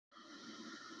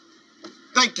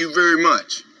Thank you very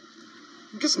much.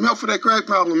 Get some help for that crack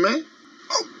problem, man.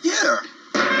 Oh, yeah.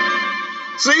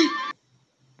 See?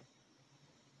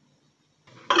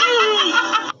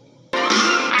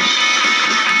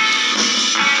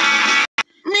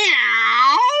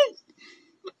 Meow.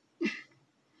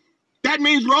 That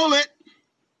means roll it.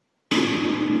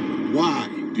 Why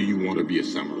do you want to be a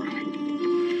samurai?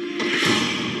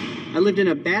 I lived in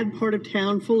a bad part of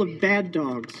town full of bad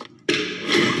dogs.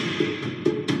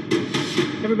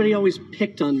 Everybody always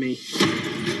picked on me.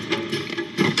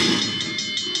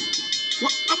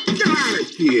 What? Get out of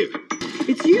here.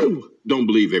 It's you. Don't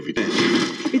believe everything.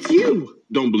 It's you.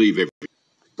 Don't believe everything.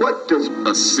 What does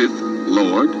a Sith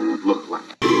Lord look like?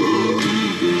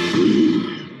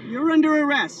 You're under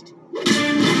arrest.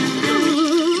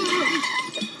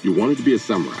 You wanted to be a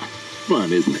samurai.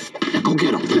 Fun, isn't it? Go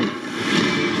get him.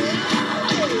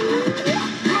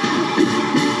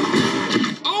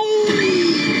 Oh!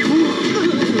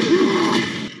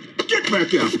 Get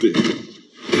back out there.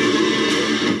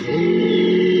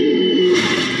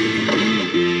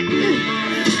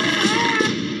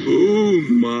 Oh,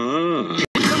 my.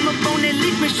 Come up on that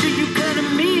lick, make sure you cut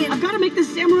him in. I've got to make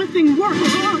this samurai thing work.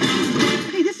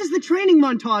 Hey, this is the training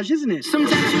montage, isn't it?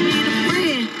 Sometimes you need a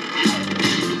friend.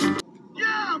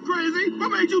 Yeah, I'm crazy. What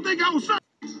made you think I was... Where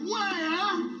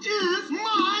is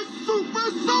my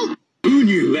super suit? Who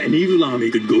knew an evil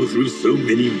army could go through so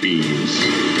many beams?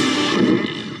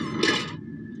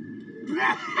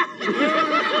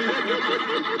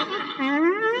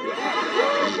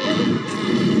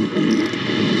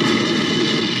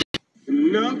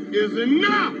 Enough is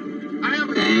enough. I have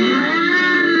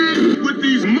with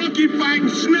these monkey fighting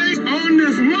snakes on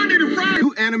this Monday to Friday.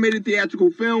 New animated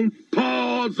theatrical film,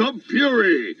 Paws of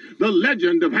Fury, The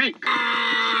Legend of Hank.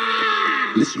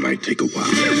 This might take a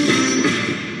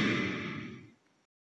while.